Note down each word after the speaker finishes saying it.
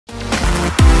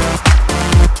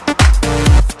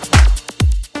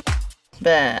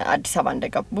በአዲስ አበባ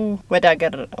እንደገቡ ወደ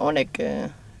ሀገር ኦነግ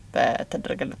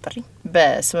በተደረገለት ጥሪ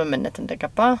በስምምነት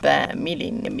እንደገባ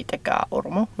በሚሊዮን የሚጠጋ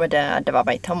ኦሮሞ ወደ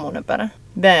አደባባይ ተሞ ነበር።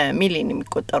 በሚሊዮን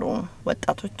የሚቆጠሩ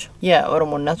ወጣቶች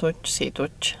የኦሮሞ እናቶች፣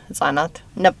 ሴቶች፣ ህፃናት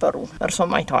ነበሩ።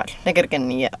 እርሶም አይተዋል። ነገር ግን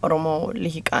የኦሮሞ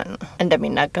ልሂቃን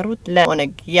እንደሚናገሩት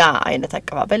ለኦነግ ያ አይነት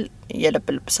አቀባበል የልብ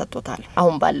ሰጥቶታል።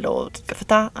 አሁን ባለው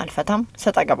ጥቅፍታ አልፈታም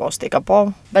ሰጣገባ ውስጥ የገባው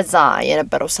በዛ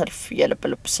የነበረው ሰልፍ የልብ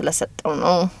ስለሰጠው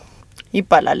ነው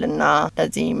ይባላልና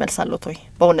ለዚህ መልሳለሁ ቶይ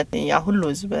በእውነት ያ ሁሉ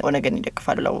ህዝብ ኦነግን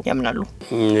ይደግፋል ብለው ያምናሉ?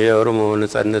 የኦሮሞ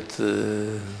ነጻነት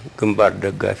ግንባር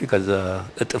ደጋፊ ከዛ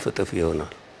እጥፍ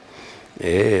ይሆናል።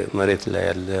 ይሄ መሬት ላይ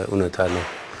ያለ እውነታ ነው።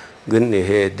 ግን ይሄ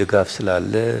ድጋፍ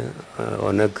ስላለ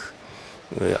ኦነግ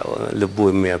ልቡ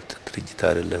የሚያብጥ ድርጅት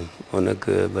አይደለም። ኦነግ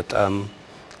በጣም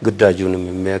ግዳጁንም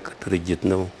የሚያቅ ድርጅት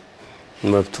ነው።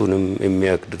 መብቱንም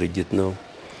የሚያቅ ድርጅት ነው።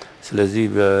 ስለዚህ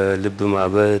በልብ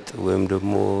ማበጥ ወይም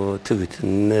ደግሞ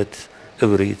ትብትነት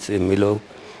እብሪት የሚለው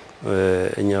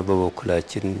እኛ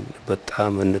በበኩላችን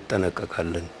በጣም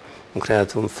እንጠነቀቃለን።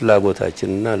 ምክንያቱም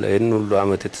ፍላጎታችንና ለእን ሁሉ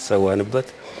አመት የተሰዋንበት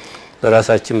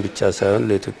ለራሳችን ብቻ ሳይሆን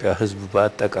ለኢትዮጵያ ህዝብ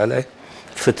በአጠቃላይ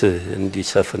ፍትህ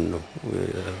እንዲሰፍን ነው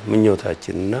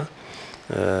ምኞታችንና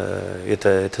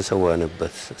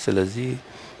የተሰዋንበት። ስለዚህ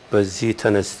በዚህ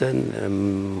ተነስተን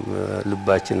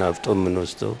ልባችን አብጦ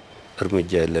ምንወስደው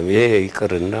እርምጃ የለም። ይሄ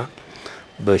ይቅርና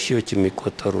በሺዎች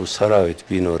የሚቆጠሩ ሰራዊት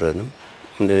ቢኖረንም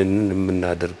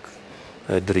ምንናደርግ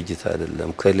ድርጅት አይደለም።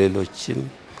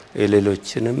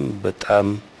 ከሌሎችንም በጣም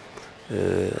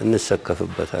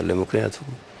እንሰከፍበታለን። ምክንያቱም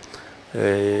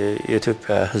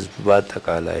የኢትዮጵያ ህዝብ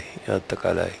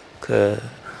በአጠቃላይ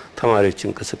ከተማሪዎች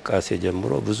እንቅስቃሴ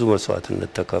ጀምሮ ብዙ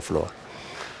መስዋዕትነት ተከፍለዋል።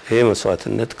 ይሄ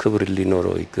መስዋዕትነት ክብር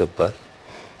ሊኖረው ይገባል።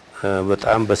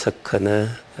 በጣም በሰከነ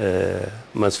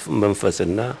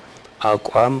መንፈስና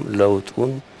አቋም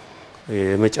ለውጡን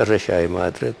የመጨረሻ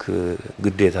የማድረግ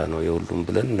ግዴታ ነው የሁሉም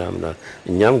ብለን እናምናለን።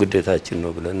 እኛም ግዴታችን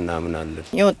ነው ብለን እናምናለን።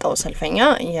 የወጣው ሰልፈኛ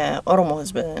የኦሮሞ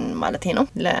ህዝብን ማለት ነው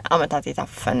ለአመታት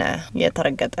የታፈነ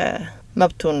የተረገጠ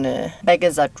መብቱን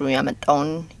በገዛጁ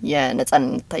ያመጣውን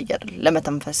የነጻነት አየር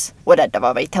ለመተንፈስ ወደ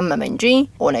አደባባይ ተመመ እንጂ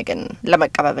ኦነግን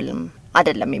ለመቀበልም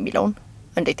አይደለም የሚለውን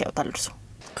እንዴት ያውታል እርሱ?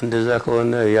 እንደዛ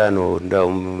ከሆነ ያ ነው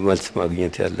እንዳውም መልስ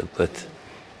ማግኘት ያለበት።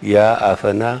 ያ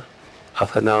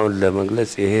አፈናውን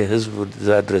ለመግለጽ ይሄ ህዝብ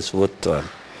ዛድረስ ወጥቷል።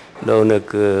 ለኦነግ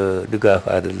ድጋፍ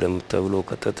አይደለም ተብሎ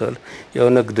ከተተል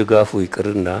የኦነግ ድጋፉ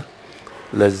ይቅርና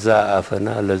ለዛ አፈና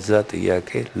ለዛ ጥያቄ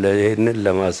ለይህንን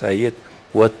ለማሳየት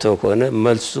ወጥቶ ሆነ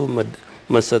መልሱ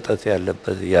መሰጠት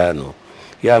ያለበት ያ ነው።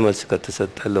 ያ መልስ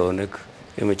ከተሰጠ ለኦነግ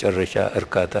የመጨረሻ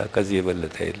እርካታ ከዚህ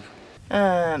የበለጠ የለም።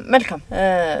 መልካም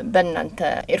በእናንተ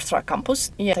ኤርትራ ካምፕስ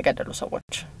የተገደሉ ሰዎች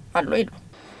አሉ ይሉ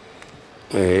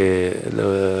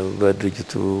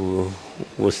በድርጅቱ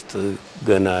ውስጥ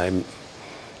ገና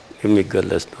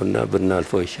የሚገለጽ ነውና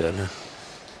ብናልፈው ይሻላል።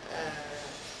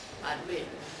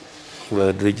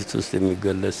 በድርጅቱ ውስጥ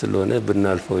የሚገለጽ ስለሆነ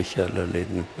ብናልፈው ይሻላል።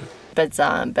 በዛ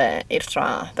በኤርትራ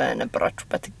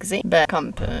በነበራችሁበት ጊዜ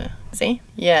በካምፕ ጊዜ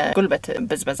የጉልበት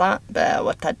ብዝበዛ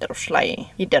በወታደሮች ላይ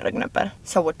ይደረግ ነበር።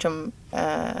 ሰዎችም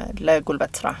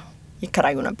ለጉልበት ስራ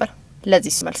ይከራዩ ነበር።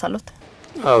 ለዚህ መልሳሉት?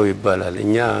 አው ይባላል።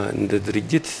 እኛ እንደ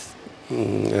ድርጅት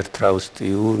ኤርትራ ውስጥ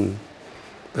ይሁን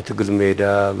በትግል ሜዳ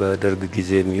በደርግ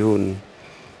ጊዜም ይሁን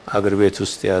አገር ቤት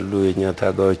ውስጥ ያሉ የኛ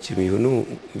ታጋዮችም ይሁኑ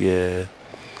የድርጅቱ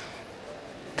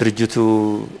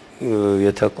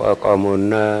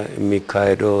የተቋቋመውና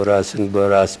የሚካሄደው ራስን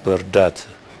በራስ በርዳት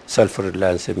ሰልፍ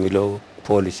ሪላያንስ የሚለው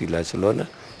ፖሊሲ ላይ ስለሆነ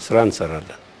ስራ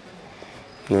እንሰራለን።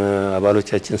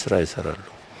 አባሎቻችን ስራ ይሰራሉ።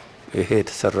 ይሄ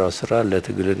የተሰራው ስራ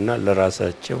ለትግልና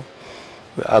ለራሳቸው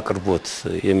አቅርቦት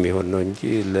የሚሆን ነው እንጂ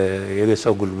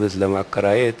ለየሰው ጉልበት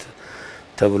ለማከራየት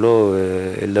ተብሎ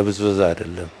ለብዝበዛ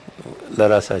አይደለም።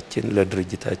 ለራሳችን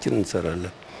ለድርጅታችን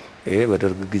እንሰራለን። ይሄ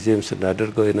በደርግ ጊዜም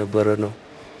ስናደርገው የነበረ ነው።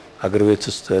 አገር ቤት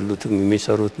ውስጥ ያሉትም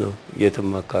የሚሰሩት ነው። የትም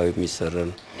አካባቢ የሚሰራ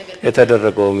ነው።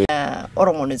 የተደረገው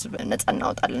ኦሮሞን ህዝብ ነጻ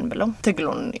እናውጣለን ብለው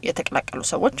ትግሉን የተቀላቀሉ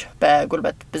ሰዎች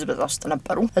በጉልበት ብዝበዛ ውስጥ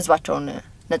ነበሩ። ህዝባቸውን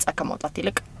ነጻ ከማውጣት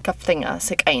ይልቅ ከፍተኛ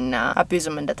ስቃይና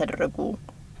አቢዩዝም እንደተደረጉ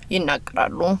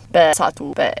ይናገራሉ። በሳቱ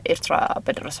በኤርትራ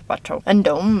በደረሰባቸው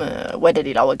እንደውም ወደ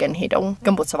ሌላ ወገን ሄደው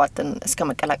ግንቦት 7ን እስከ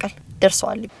መቀላቀል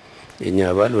ደርሰዋል። የኛ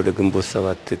አባል ወደ ግንቦት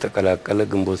 7 የተቀላቀለ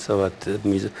ግንቦት 7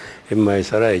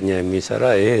 የማይሰራ የኛ የሚሰራ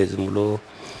ይሄ ዝም ብሎ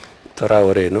ተራ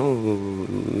ወሬ ነው።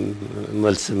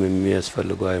 መልስም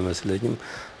የሚያስፈልገው አይመስለኝም።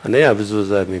 እኔ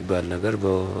ብዙዛ የሚባል ነገር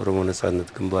በኦሮሞ ነጻነት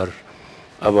ግንባር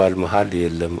አባል መሃል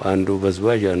የለም። አንዱ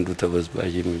በዝባዥ አንዱ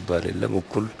ተበዝባዥ የሚባል የለም።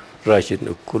 እኩል ራሽን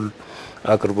እኩል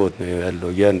አቅርቦት ነው ያለው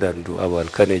ያንዳንዱ አባል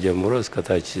ከኔ ጀምሮ እስከ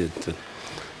ታች።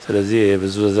 ስለዚህ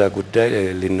የብዙዛ ጉዳይ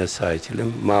ሊነሳ አይችልም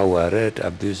ማዋረድ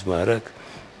አቢዩዝ ማድረግ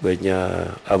በእኛ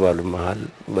አባሉ መሃል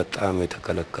በጣም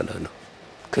የተከለከለ ነው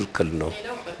ክልክል ነው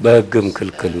በህግም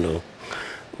ክልክል ነው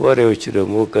ወሬዎች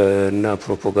ደግሞ እና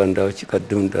ፕሮፓጋንዳዎች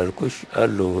ቀድም እንዳልኩሽ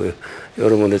አሉ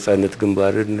የኦሮሞ ነጻነት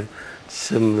ግንባርን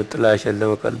ስም ጥላሸን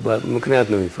ለመቀልባል ምክንያት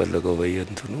ነው የሚፈልገው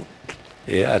በየንቱኑ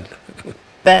ያለ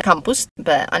በካምፑስ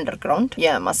በአንደርግራውንድ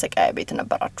የማሰቃያ ቤት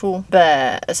ነበራችሁ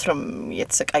በእስርም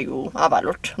የተሰቃዩ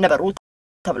አባሎች ነበሩ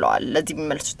ተብለዋል ለዚህ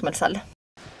የሚመልሱት መልሳለ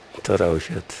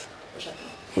ተራውሸት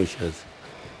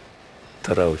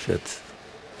ተራውሸት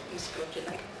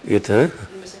የተ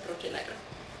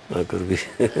አቅርቢ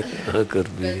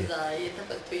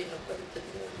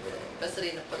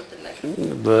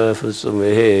በፍጹም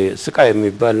ይሄ ስቃይ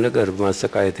የሚባል ነገር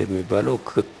ማሰቃየት የሚባለው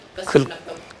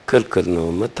ክልክል ነው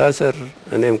መታሰር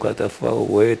እኔም ካጠፋው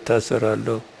ወይ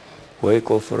ታሰራለሁ ወይ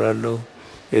ቆፍራለሁ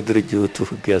የድርጅቱ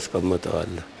ህግ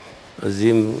ያስቀምጣል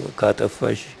እዚህም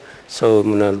ካጠፋሽ ሰው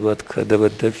ምናልባት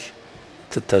ከደበደብሽ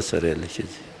ትታሰሪያለሽ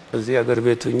እዚህ ሀገር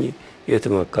ቤቱኝ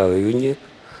የትም አካባቢውኝ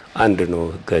አንድ ነው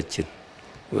ህጋችን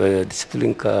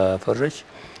ዲሲፕሊን ካፈረሽ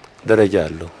ደረጃ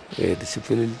አለው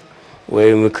የዲሲፕሊን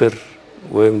ወይ ምክር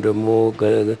ወይም ደግሞ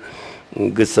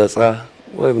ግሳጻ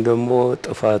ወይም ደግሞ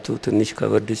ጥፋቱ ትንሽ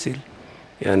ከበድ ሲል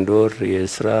ያንድ ወር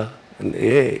የስራ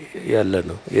ይሄ ያለ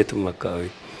ነው የትም አካባቢ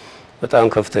በጣም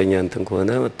ከፍተኛ እንትን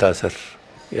ከሆነ መታሰር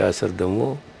ያስር ደግሞ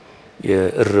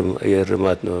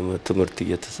የእርማት ነው ትምርት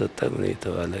እየተሰጠ ምን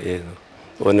የተባለ ይሄ ነው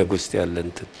ኦነግ ውስጥ ያለ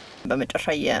እንትን በመጨረሻ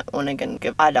የኦነግን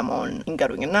ግብ አላማውን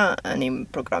እንገሩኝና እኔም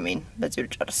ፕሮግራሜን በዚሁ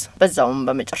ልጨርስ በዛውም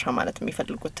በመጨረሻ ማለት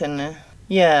የሚፈልጉትን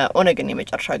የኦነግን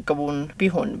የመጨረሻ ግቡን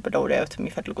ቢሆን ብለው ሊያዩት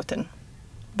የሚፈልጉትን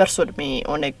በርሶ እድሜ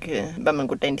ኦነግ በምን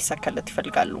ጉዳይ እንዲሳካለት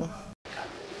ይፈልጋሉ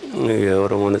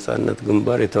የኦሮሞ ነጻነት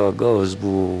ግንባር የተዋጋው ህዝቡ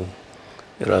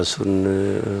የራሱን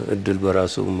እድል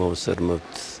በራሱ መውሰድ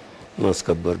መብት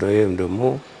ማስከበር ነው ይሄም ደግሞ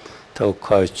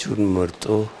ተወካዮቹን መርጦ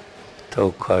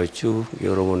ተወካዮቹ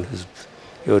የኦሮሞን ህዝብ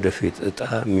የወደፊት እጣ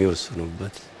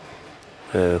የሚወስኑበት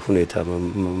ሁኔታ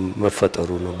መፈጠሩ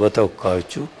ነው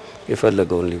በተወካዮቹ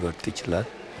የፈለገውን ሊመርጥ ይችላል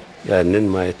ያንን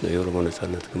ማየት ነው የኦሮሞ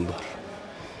ነጻነት ግንባር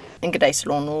እንግዳይ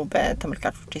ስለሆኑ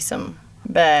በተመልካቾች ስም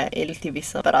በኤልቲቪ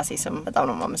ስም በራሴ ስም በጣም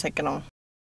ነው ማመሰግነው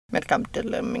መልካም ድል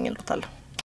እመኝልዎታለሁ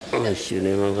እሺ እኔ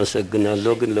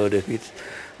ማመሰግናለሁ ግን ለወደፊት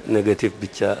ኔጌቲቭ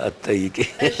ብቻ አትጠይቂ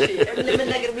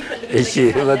እሺ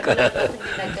በቃ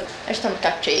እሺ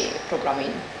ተመልካቾቼ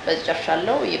ፕሮግራሜን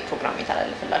በጨርሻለሁ የፕሮግራም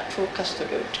የተላለፈላችሁ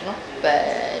ከስቱዲዮ ውጭ ነው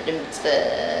በድምጽ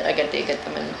ረገድ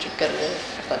የገጠመን ችግር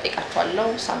ተጠይቃችኋለሁ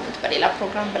ሳምንት በሌላ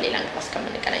ፕሮግራም በሌላ እንግዳ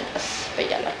እስከምንገናኝ ድረስ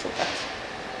በያላችሁበት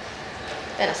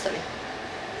ተነስተልኝ